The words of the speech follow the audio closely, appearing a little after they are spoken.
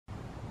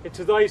In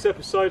today's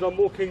episode I'm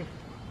walking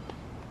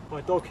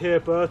my dog here,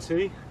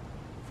 Bertie,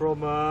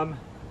 from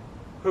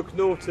Hook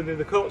Norton in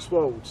the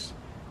Cotswolds.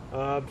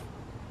 It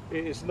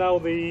is now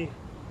the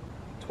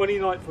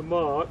 29th of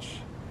March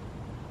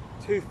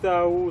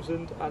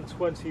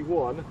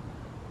 2021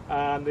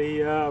 and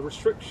the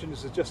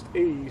restrictions are just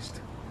eased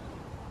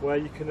where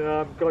you can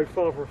go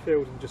farther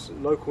afield in just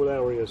local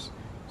areas.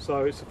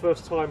 So it's the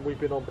first time we've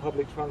been on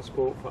public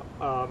transport for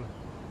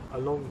a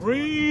long time.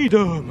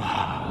 Freedom!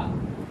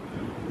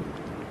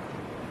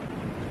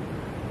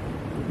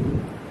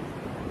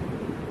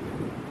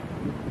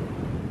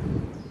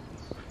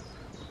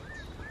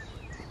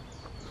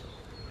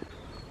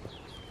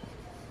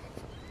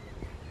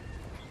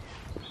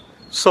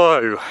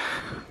 So,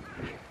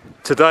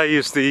 today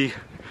is the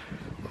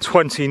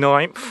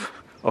 29th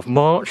of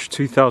March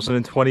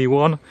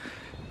 2021.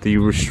 The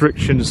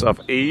restrictions have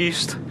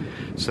eased,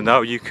 so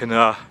now you can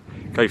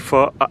go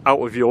far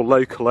out of your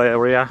local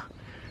area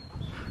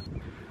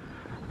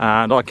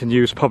and I can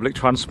use public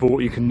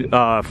transport. You can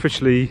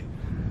officially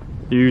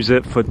use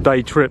it for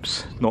day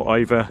trips, not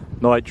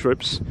overnight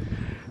trips.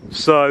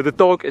 So the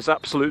dog is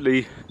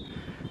absolutely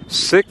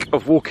sick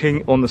of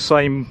walking on the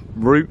same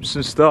routes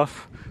and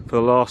stuff for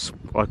the last,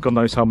 God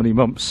knows how many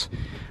months,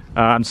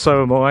 and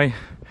so am I.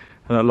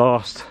 And at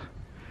last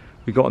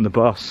we got on the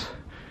bus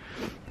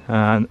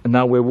and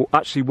now we're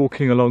actually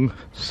walking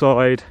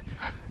alongside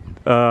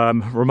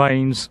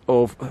remains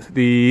of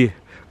the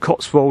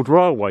Cotswold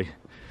Railway,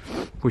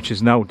 which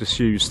is now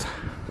disused.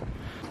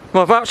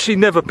 Well, I've actually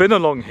never been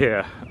along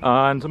here,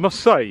 and I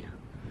must say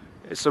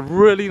it's a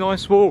really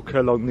nice walk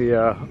along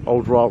the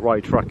old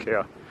railway track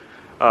here.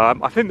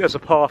 I think there's a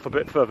path a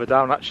bit further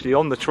down actually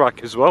on the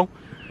track as well,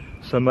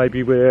 so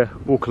maybe we'll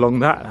walk along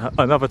that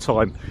another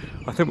time.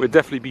 I think we'll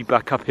definitely be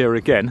back up here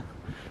again.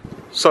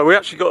 So we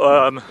actually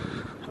got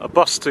a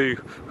bus to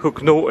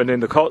Hook Norton in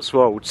the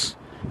Cotswolds.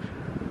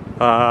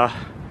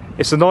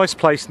 It's a nice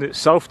place in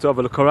itself to have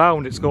a look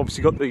around. It's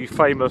obviously got the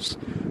famous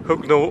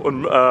Hook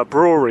Norton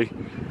brewery,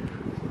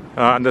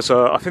 and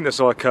I think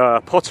there's like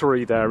a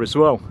pottery there as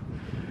well.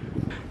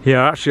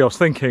 Yeah, actually I was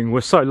thinking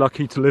we're so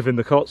lucky to live in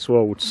the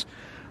Cotswolds.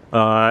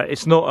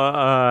 It's not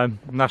a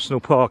national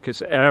park, it's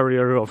an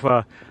area of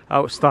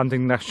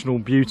outstanding national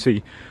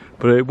beauty,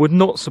 but it would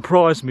not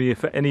surprise me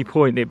if at any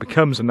point it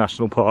becomes a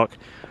national park.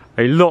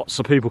 Lots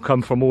of people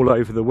come from all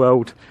over the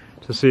world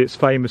to see its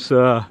famous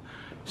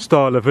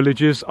style of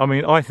villages. I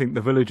mean, I think the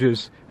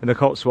villages in the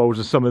Cotswolds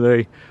are some of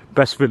the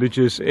best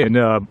villages in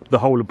the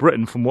whole of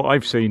Britain from what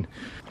I've seen.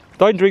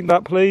 Don't drink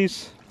that,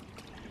 please.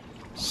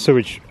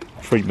 Sewage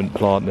treatment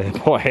plant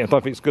nearby. I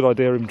don't think it's a good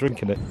idea him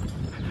drinking it.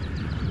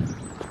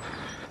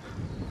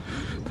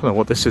 Don't know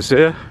what this is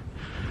here,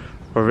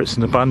 whether it's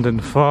an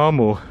abandoned farm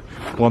or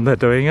one they're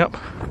doing up.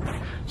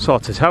 It's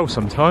hard to tell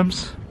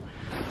sometimes.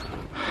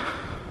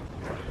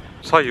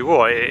 Tell you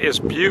what, it is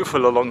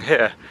beautiful along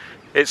here.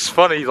 It's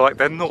funny, like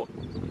they're not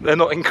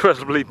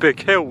incredibly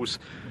big hills,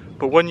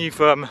 but when you've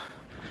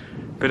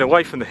been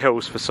away from the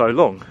hills for so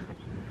long,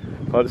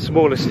 like the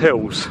smallest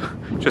hills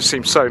just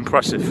seem so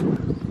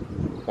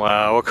impressive.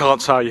 Wow, I can't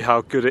tell you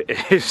how good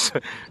it is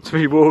to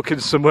be walking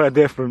somewhere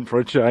different for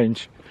a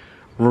change.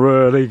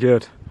 Really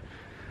good.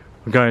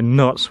 We're going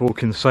nuts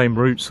walking the same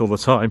routes all the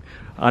time,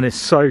 and it's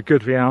so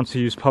good to be able to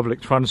use public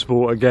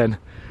transport again.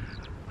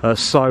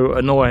 So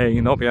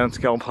annoying not being able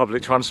to get on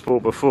public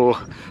transport before,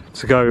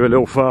 to go a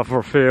little further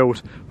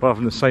afield rather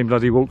than the same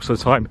bloody walks all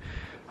the time.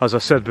 As I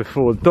said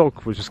before, the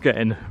dog was just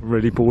getting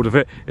really bored of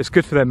it. It's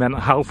good for their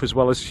mental health as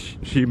well as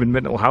human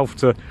mental health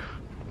to,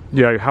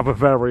 you know, have a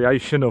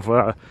variation of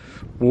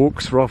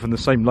walks rather than the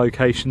same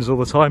locations all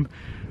the time.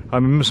 I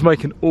mean, it's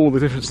making all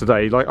the difference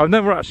today. Like I've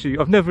never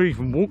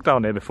even walked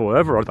down here before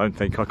ever. I don't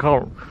think. I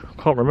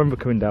can't remember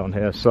coming down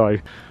here. So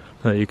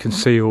you can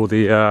see all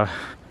the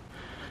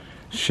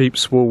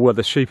sheep's wool where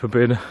the sheep have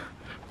been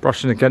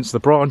brushing against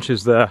the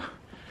branches there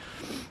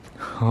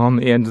on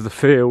the end of the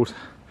field.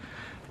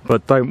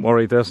 But don't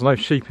worry, there's no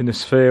sheep in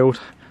this field.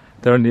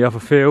 They're in the other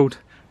field.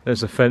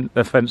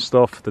 They're fenced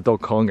off. The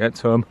dog can't get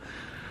to them.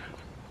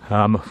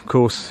 Of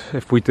course,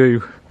 if we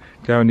do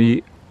go in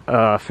the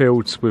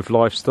fields with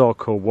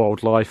livestock or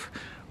wildlife,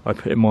 I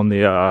put him on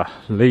the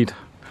lead.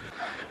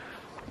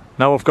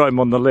 Now I've got him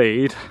on the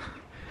lead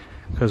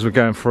because we're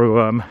going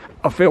through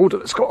a field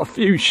that's got a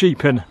few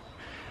sheep in,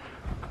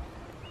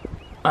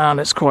 and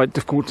it's quite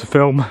difficult to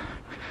film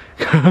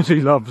because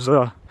he loves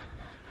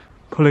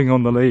pulling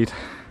on the lead.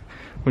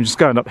 We're just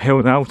going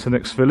uphill now to the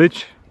next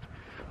village,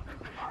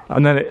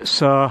 and then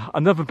it's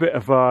another bit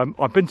of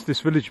I've been to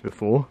this village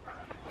before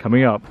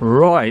coming up.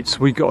 Right,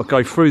 we got to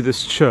go through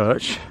this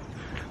church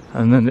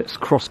and then it's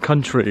cross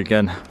country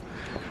again.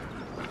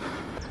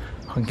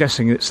 I'm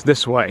guessing it's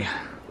this way.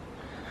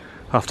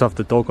 I have to have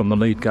the dog on the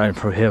lead going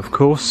through here, of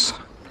course.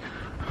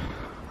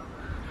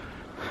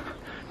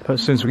 But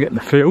as soon as we get in the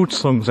field,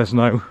 as long as there's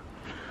no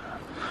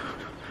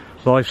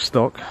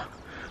livestock,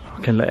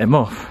 I can let him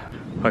off.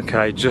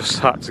 Okay, just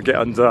had to get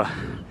under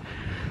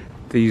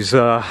these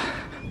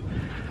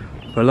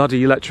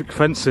bloody electric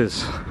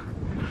fences.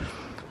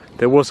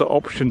 there was an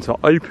option to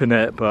open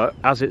it, but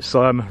as it's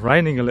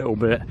raining a little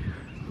bit,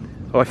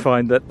 I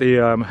find that the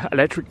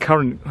electric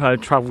current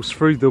travels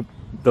through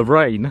the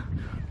rain,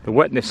 the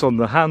wetness on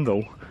the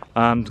handle,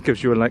 and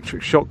gives you an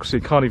electric shock, so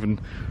you can't even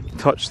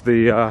touch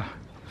the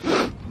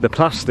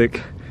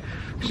plastic,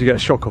 because you get a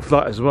shock off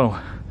that as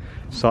well.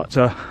 Such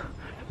a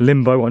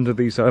limbo under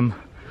these under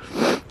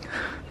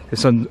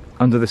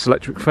this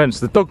electric fence.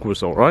 The dog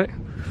was all right.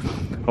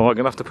 Oh, I'm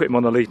gonna have to put him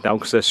on the lead now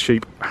because there's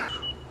sheep.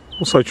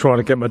 Also trying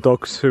to get my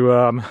dogs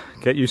to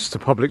get used to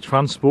public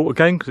transport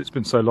again, because it's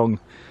been so long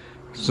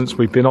since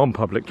we've been on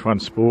public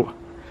transport.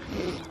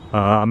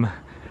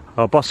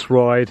 Our bus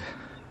ride,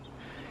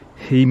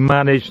 he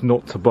managed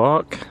not to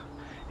bark.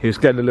 He was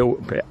getting a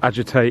little bit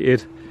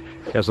agitated.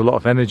 He has a lot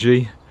of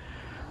energy.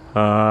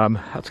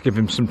 Had to give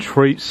him some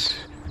treats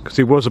because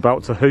he was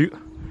about to hoot.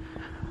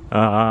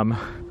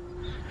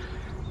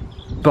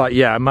 But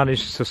yeah, I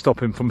managed to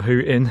stop him from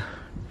hooting.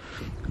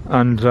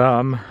 And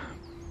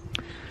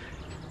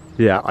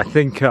yeah, I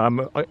think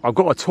I've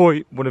got a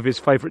toy, one of his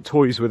favourite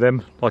toys with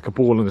him, like a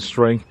ball and a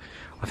string.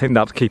 I think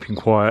that'd keep him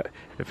quiet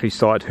if he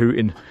started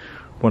hooting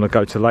when I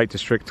go to Lake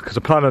District, because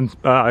I plan on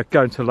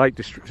going to Lake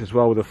District as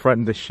well with a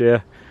friend this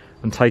year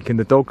and taking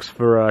the dogs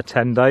for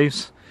 10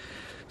 days.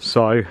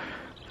 So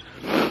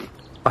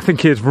I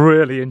think he'd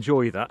really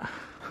enjoy that.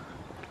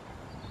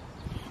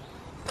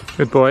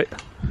 Good boy.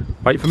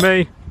 Wait for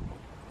me.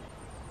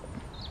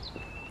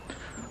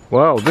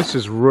 Wow, this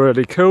is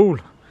really cool.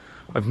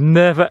 I've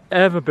never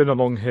ever been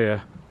along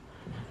here.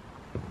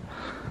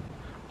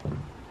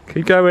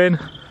 Keep going.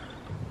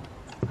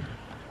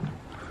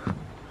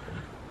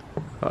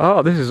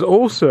 Oh, this is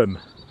awesome.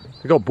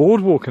 They've got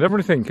boardwalk and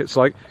everything. It's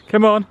like,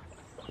 come on.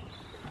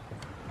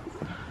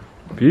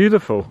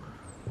 Beautiful.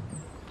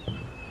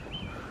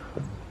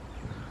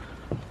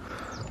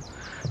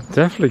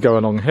 Definitely go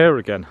along here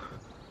again.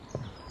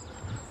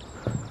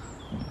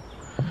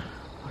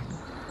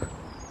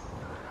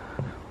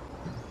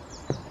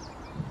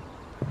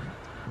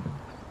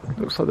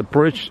 Looks like the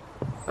bridge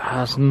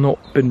has not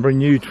been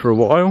renewed for a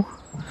while.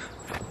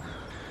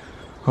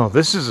 Oh,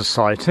 this is a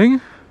sighting.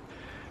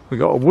 We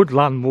got a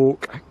woodland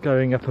walk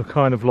going up a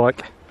kind of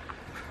like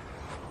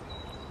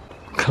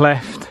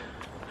cleft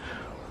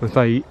with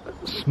a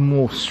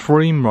small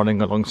stream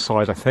running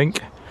alongside, I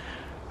think.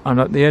 And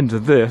at the end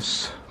of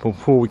this,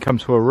 before we come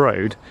to a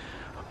road,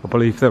 I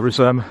believe there is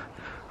a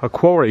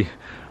quarry.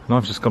 And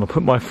I've just got to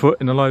put my foot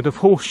in a load of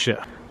horse shit.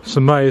 It's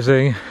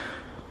amazing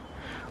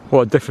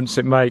what a difference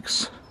it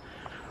makes.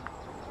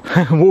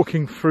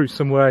 Walking through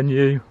somewhere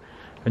new,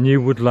 a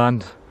new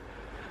woodland.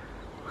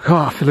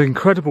 God, I feel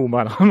incredible,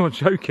 man. I'm not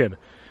joking.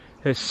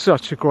 It's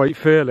such a great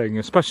feeling,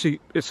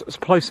 especially it's a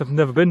place I've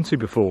never been to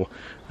before,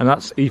 and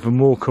that's even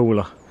more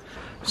cooler.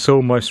 It's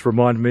almost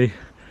reminded me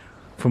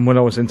from when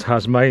I was in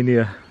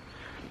Tasmania,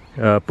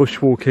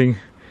 bushwalking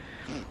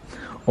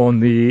on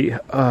the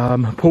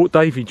Port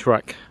Davey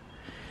track,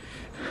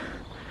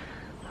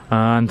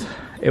 and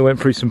it went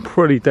through some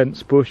pretty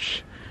dense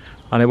bush,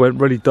 and it went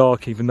really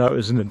dark even though it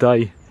was in the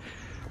day,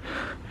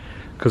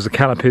 because the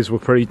canopies were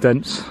pretty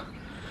dense.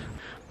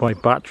 My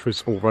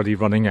battery's already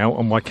running out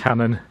on my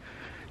Canon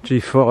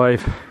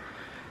G5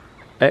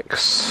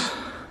 X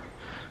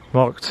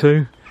Mark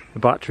II. The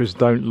batteries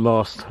don't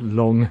last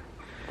long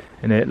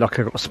in it. Like,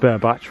 I've got a spare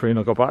battery and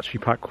I've got a battery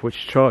pack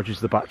which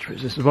charges the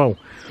batteries as well.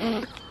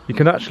 You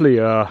can actually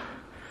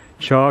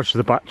charge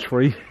the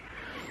battery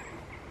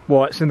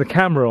while it's in the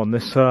camera on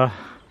this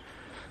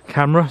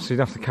camera, so you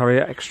don't have to carry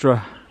an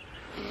extra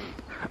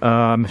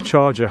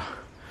charger.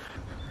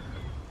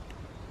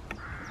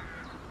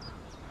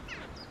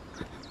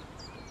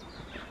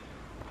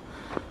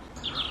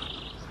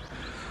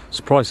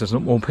 Surprised there's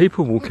not more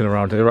people walking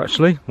around here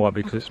actually. Might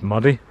be because it's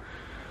muddy.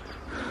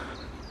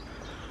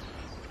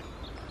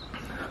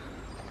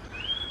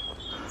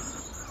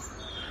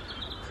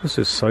 This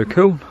is so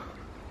cool.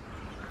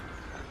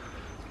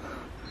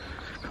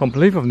 Can't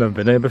believe I've never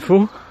been here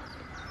before.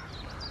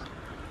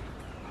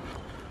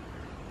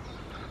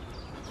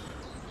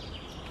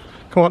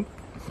 Come on.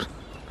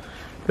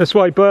 This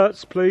way,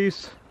 Berts,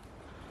 please.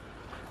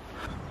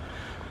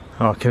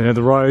 Okay, near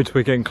the road,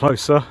 we're getting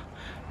closer.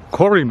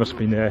 Quarry must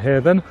be near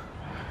here then.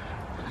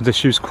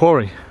 Disused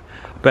quarry.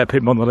 Better put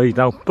him on the lead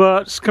now.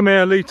 Berts, come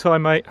here, lead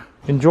time, mate.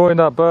 Enjoying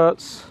that,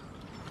 Berts?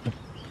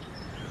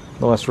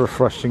 Nice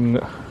refreshing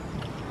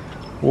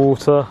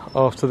water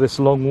after this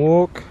long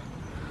walk.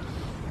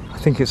 I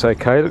think it's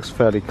okay, it looks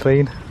fairly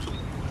clean.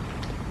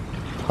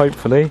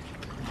 Hopefully.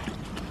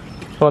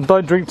 Come on,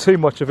 don't drink too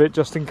much of it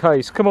just in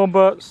case. Come on,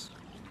 Berts.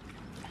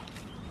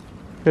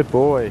 Good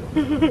boy.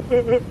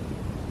 The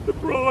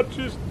branch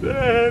is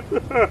dead.